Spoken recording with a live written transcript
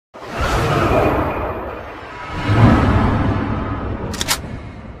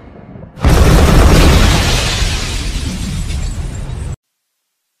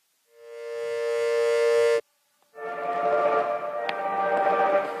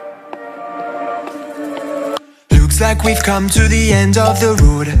like we've come to the end of the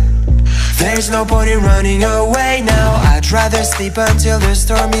road. There's no point in running away now. I'd rather sleep until the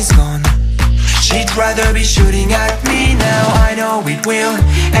storm is gone. She'd rather be shooting at me now. I know it will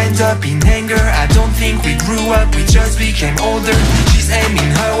end up in anger. I don't think we grew up, we just became older. She's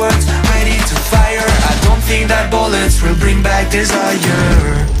aiming her words, ready to fire. I don't think that bullets will bring back desire.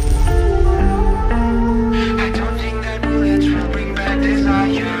 I don't think that bullets will bring back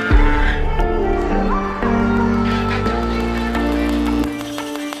desire.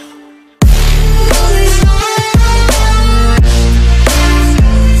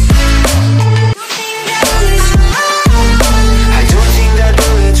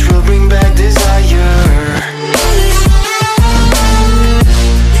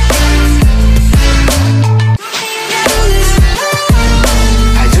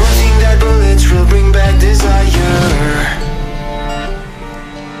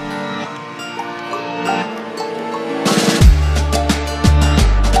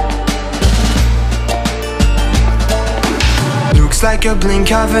 Like a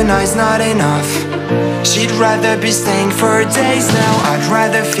blink of an eye's not enough. She'd rather be staying for days now. I'd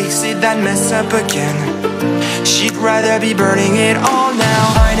rather fix it than mess up again. She'd rather be burning it all now.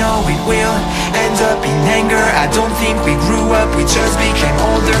 I know it will end up in anger. I don't think we grew up, we just became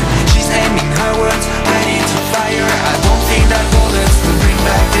older. She's aiming her words, ready to fire. I don't think that bullets will bring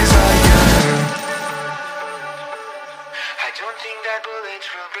back desire. I don't think that bullets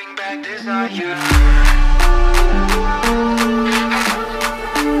will bring back desire.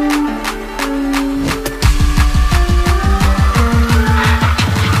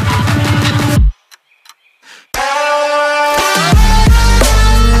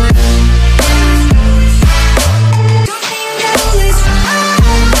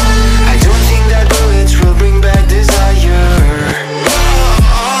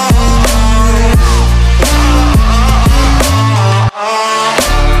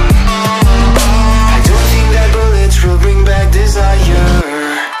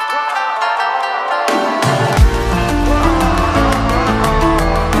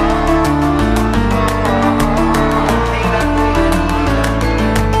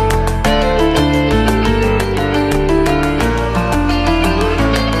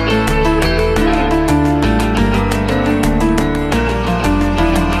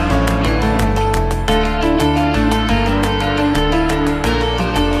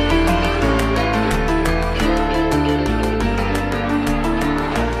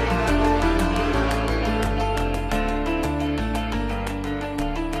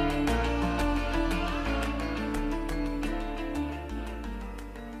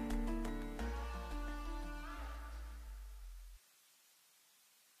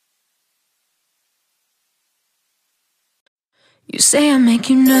 You say I make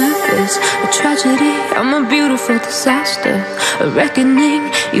you nervous, a tragedy, I'm a beautiful disaster, a reckoning.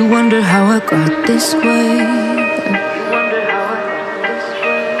 You wonder how I got this way.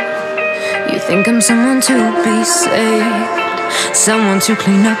 You think I'm someone to be saved, someone to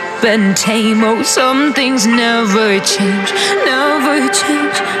clean up and tame. Oh, some things never change, never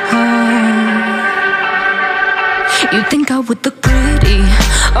change. You think I would look pretty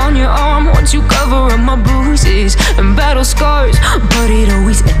on your arm once you cover up my bruises and battle scars, but it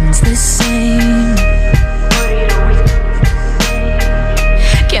always ends the same.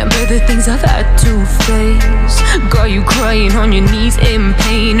 Can't bear the things I've had to face, got you crying on your knees in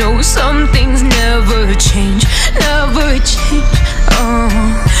pain. Oh, some things never change, never change.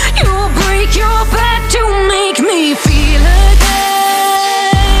 You'll break your back to make me feel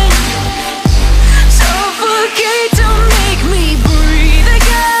again, suffocate to make me breathe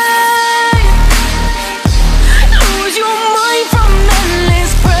again, lose your mind from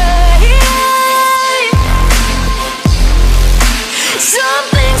endless pain. Some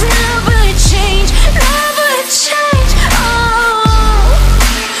things never change, never change.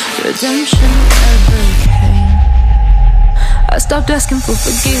 Redemption never came. I stopped asking for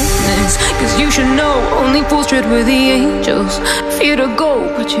forgiveness, cause you should know only fools tread where the angels fear to go,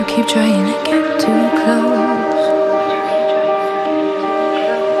 but you keep trying to get too close.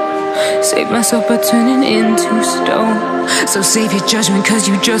 Save myself by turning into stone, so save your judgment cause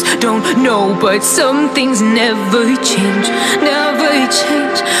you just don't know. But some things never change, never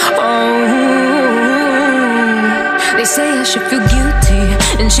change. They say I should feel guilty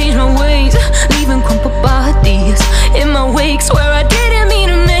and change my ways, leaving crumpled bodies in my wake. Swear I didn't mean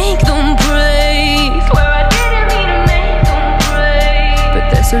to make them break, but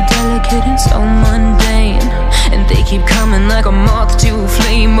they're so delicate and so mundane, and they keep coming like a moth to a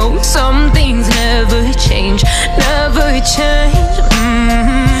flame. Oh, some things never change, never change.